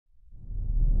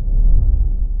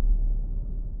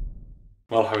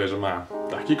مرحبا يا جماعة،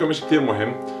 بدي احكي لكم مش كثير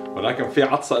مهم، ولكن في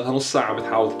عطسة لها نص ساعة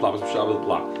بتحاول تطلع بس مش قادرة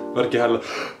تطلع، بركي هلا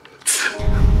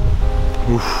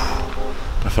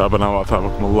أثابنا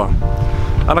وأثابكم الله.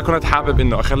 أنا كنت حابب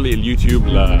إنه أخلي اليوتيوب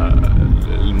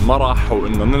للمرح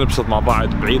وإنه ننبسط مع بعض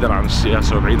بعيداً عن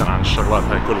السياسة وبعيداً عن الشغلات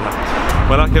هاي كلها،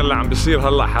 ولكن اللي عم بيصير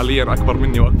هلا حالياً أكبر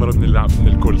مني وأكبر من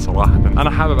الكل صراحة. أنا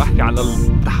حابب أحكي عن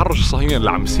التحرش الصهيوني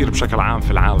اللي عم بيصير بشكل عام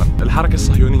في العالم. الحركة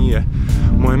الصهيونية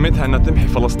مهمتها إنها تمحي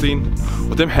فلسطين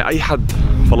وتمحي أي حد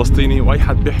فلسطيني وأي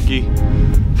حد بيحكي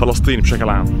فلسطيني بشكل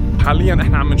عام. حالياً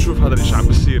إحنا عم نشوف هذا الإشي عم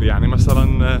بيصير، يعني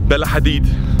مثلاً بلا حديد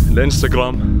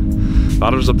الانستغرام،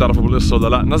 بعرف إذا بتعرفوا بالقصة ولا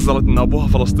لا، نزلت إن أبوها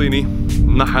فلسطيني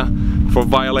نحى for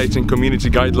violating community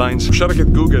guidelines، وشركة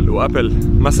جوجل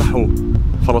وأبل مسحوا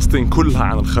فلسطين كلها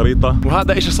عن الخريطة،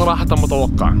 وهذا إشي صراحة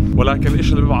متوقع، ولكن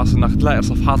الإشي اللي ببعث إنك تلاقي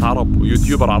صفحات عرب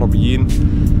ويوتيوبر عربيين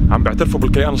عم بيعترفوا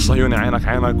بالكيان الصهيوني عينك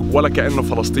عينك، ولا كأنه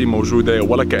فلسطين موجودة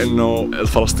ولا كأنه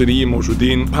الفلسطينيين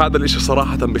موجودين. هذا الإشي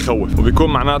صراحة بخوف،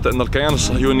 وبيكون معناته إنه الكيان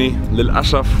الصهيوني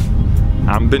للأسف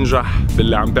عم بنجح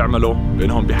باللي عم بيعمله،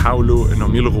 بانهم بيحاولوا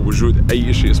انهم يلغوا وجود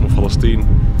اي شيء اسمه فلسطين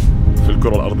في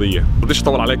الكرة الارضية. بديش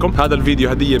اطول عليكم، هذا الفيديو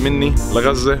هدية مني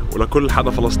لغزة ولكل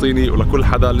حدا فلسطيني ولكل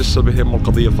حدا لسه بهمه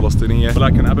القضية الفلسطينية.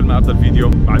 ولكن قبل ما ابدا الفيديو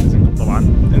بعد اذنكم طبعا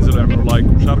انزلوا اعملوا لايك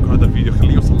وشاركوا هذا الفيديو،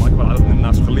 خليه يوصل لاكبر عدد من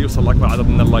الناس وخليه يوصل لاكبر عدد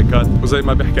من اللايكات. وزي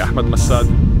ما بيحكي احمد مساد،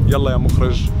 يلا يا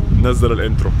مخرج نزل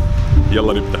الانترو،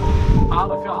 يلا نبدا.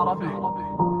 عارف يا عربي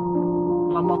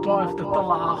لما تقف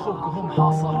تطلع على اخوك وهو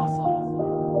محاصر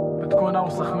بتكون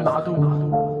اوسخ من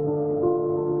عدونا،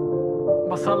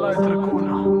 بس هلا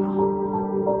يتركونا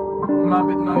ما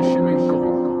بدنا اشي منكم،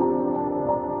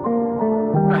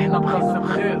 احنا بغزة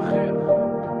بخير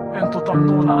انتو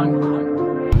طمنونا عنكم.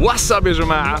 واتساب يا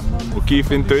جماعة،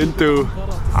 وكيف انتو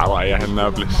على رأي أهل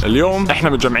نابلس. اليوم احنا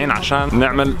متجمعين عشان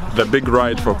نعمل The Big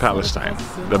Ride for Palestine.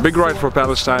 The Big Ride for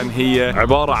Palestine هي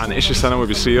عبارة عن اشي سنوي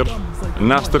بيصير،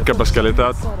 الناس تركب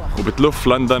بسكليتات وبتلف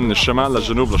لندن من الشمال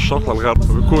للجنوب للشرق للغرب،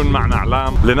 وبيكون معنا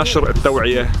اعلام لنشر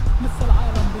التوعية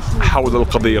حول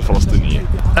القضية الفلسطينية.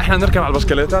 احنا نركب على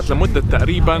البسكليتات لمدة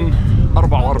تقريبا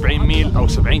 44 ميل او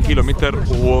 70 كيلومتر،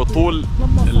 وطول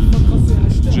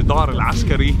الجدار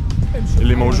العسكري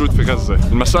اللي موجود في غزة.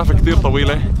 المسافة كتير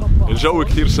طويلة، الجو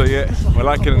كتير سيء،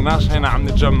 ولكن الناس هنا عم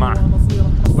نتجمع،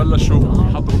 بلشوا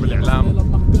يحضروا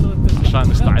بالإعلام عشان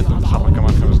نستعد ونتحرك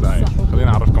كمان 5 دقايق.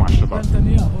 خليني أعرفكم على الشباب.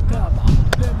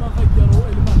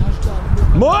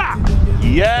 موع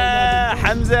يا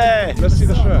حمزة، Let's see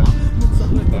the shirt.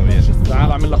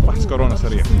 تعال أعمل لك فحص كورونا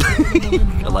سريع.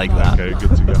 I like that. Okay,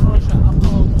 good to go.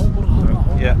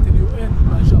 Yeah.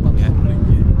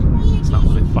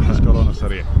 فحص كورونا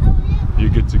سريع. You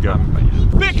good to go.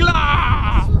 بكلا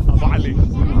أبو علي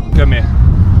كم إيه؟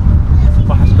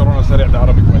 فحص كورونا سريع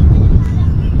بعربي كويس.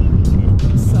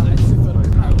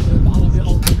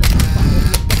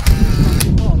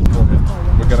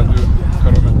 We're gonna do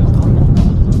corona test.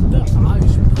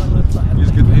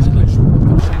 He's good. He's good.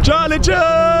 Charlie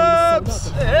Chips!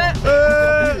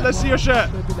 Let's see your shirt.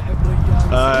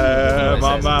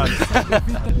 My man.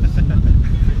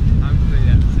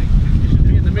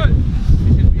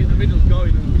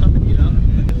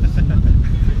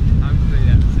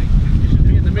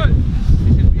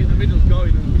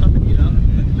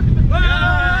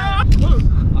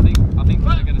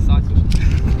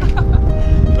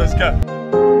 Let's go.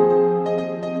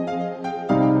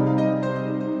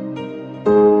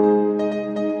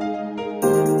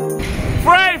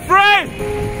 Free, free!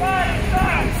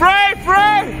 Free,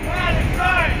 free!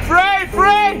 Free,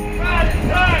 free!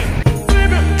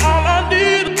 Baby, all I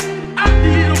need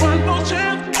one more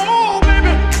chance. Oh,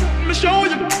 baby, let me show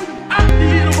you. I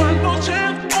need one more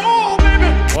chance. Oh,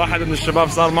 baby. واحد من الشباب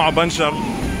صار معه بنشر،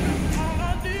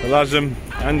 لازم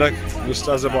عندك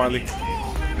الأستاذ أبو علي.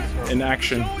 In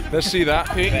action. Let's see that.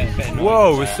 Whoa,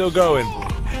 we're still going.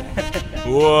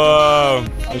 Whoa.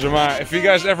 يا جماعة, if you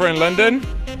guys ever in London,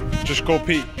 just call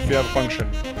Pete if you have a function.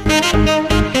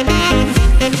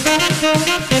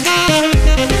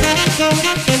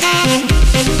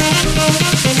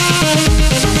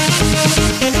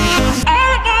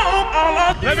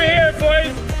 Let me hear it,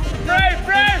 boys. Free,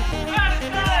 free.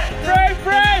 Free,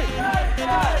 free.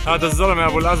 هذا الزلمة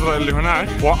أبو الأزرق اللي هناك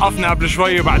وقفنا قبل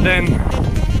شوي، وبعدين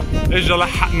اجا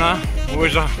لحقنا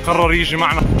واجا قرر يجي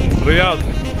معنا. رياض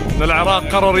من العراق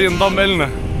قرر ينضم إلنا.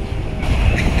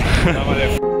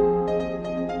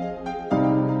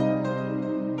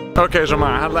 اوكي يا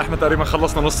جماعة، هلا احنا تقريبا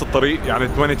خلصنا نص الطريق، يعني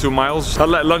 22 مايلز.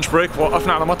 هلا اللانش بريك،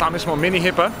 وقفنا على مطعم اسمه ميني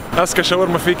هيبا، اسكا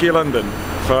شاورما فيكي لندن.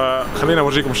 فخلينا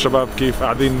اورجيكم الشباب كيف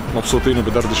قاعدين مبسوطين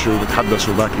وبدردشوا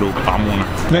وبتحدثوا وباكلوا وبطعمونا.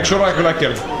 نيك شو رايك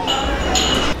بالاكل؟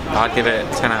 I'd give it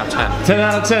 10 out of 10. 10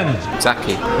 out of 10.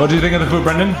 Zaki. What do you think of the food,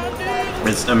 Brendan?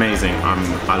 It's amazing.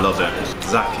 I love it.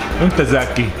 Zaki. انت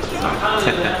زاكي.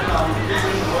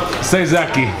 Say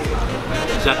زاكي.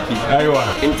 Zaki. ايوه.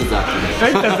 انت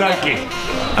زاكي. انت زاكي.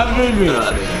 حبيبي.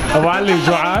 ابو علي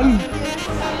جوعان؟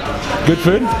 Good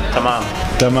food؟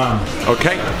 تمام.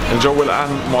 اوكي، الجو الان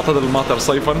معتدل المطر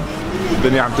صيفا،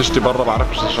 الدنيا عم تشتي برا،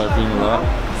 بعرفش اذا شايفين ولا لا.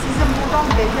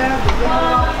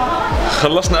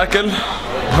 خلصنا اكل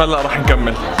وهلا راح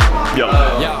نكمل.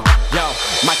 يلا. Yo,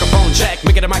 microphone check,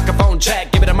 make it a microphone check.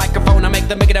 Give it a microphone, I make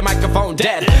the microphone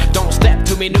dead. Don't step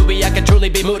to me, newbie, I could truly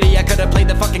be moody. I could have played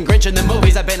the fucking Grinch in the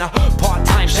movies. I've been a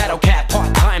part-time shadow cat,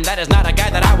 part-time. That is not a guy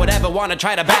that I would ever want to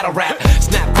try to battle rap.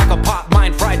 Snap, crackle, pop,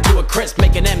 mind fried to a crisp,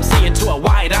 make an MC into a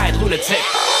wide-eyed lunatic.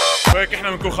 وهيك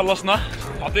احنا بنكون خلصنا.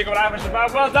 يعطيكم العافية شباب.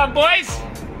 Well done boys.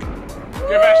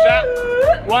 Give it a shot.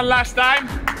 One last time.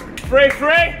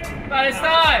 Free.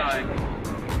 Palestine.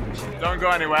 Don't go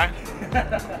anywhere.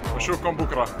 بشوفكم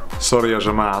بكره. سوري يا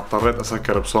جماعه، اضطريت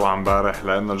اسكر بسرعه امبارح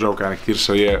لانه الجو كان كثير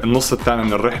سيء. النص الثاني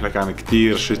من الرحله كان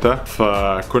كثير شتاء،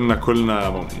 فكنا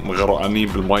كلنا غرقانين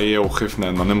بالميه وخفنا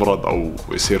انه نمرض او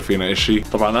يصير فينا اشي.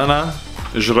 طبعا انا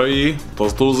اجري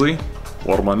طزطوزي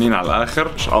ورمانين على الاخر،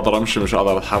 مش قادر امشي، مش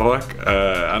قادر اتحرك.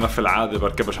 انا في العاده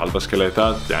بركبش على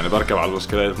البسكليتات، يعني بركب على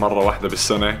البسكليت مره واحده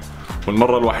بالسنه،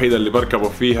 والمره الوحيده اللي بركبه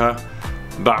فيها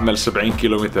بعمل 70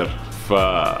 كيلومتر،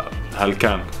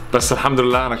 فهالكان. بس الحمد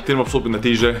لله انا كثير مبسوط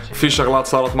بالنتيجه. في شغلات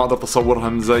صارت ما اقدر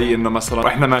اتصورها، زي انه مثلا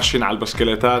واحنا ماشيين على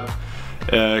البسكليتات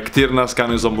كثير ناس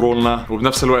كانوا يزمروا لنا،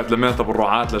 وبنفس الوقت لمينا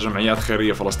تبرعات لجمعيات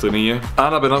خيريه فلسطينيه.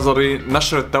 انا بنظري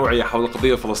نشر التوعيه حول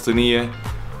القضيه الفلسطينيه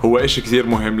هو إشي كثير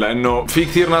مهم، لأنه في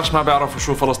كثير ناس ما بيعرفوا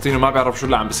شو فلسطين وما بيعرفوا شو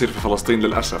اللي عم بيصير في فلسطين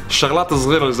للأسف. الشغلات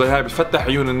الصغيرة اللي زي هاي بتفتح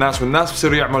عيون الناس، والناس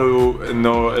بصيروا يعملوا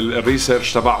إنه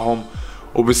الريسيرش تبعهم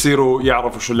وبصيروا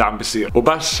يعرفوا شو اللي عم بيصير.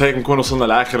 وبس هيك نكون وصلنا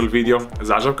لاخر الفيديو.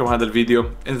 اذا عجبكم هذا الفيديو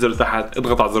انزلوا تحت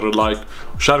اضغطوا على زر اللايك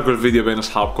وشاركوا الفيديو بين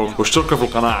اصحابكم واشتركوا في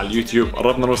القناه على اليوتيوب.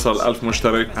 قربنا نوصل 1000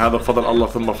 مشترك، هذا بفضل الله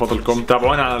ثم بفضلكم.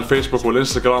 تابعونا على الفيسبوك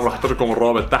والانستغرام، راح اترككم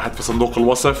الرابط تحت في صندوق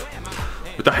الوصف.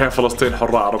 وتحيا فلسطين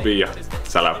حرة عربية.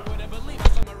 سلام.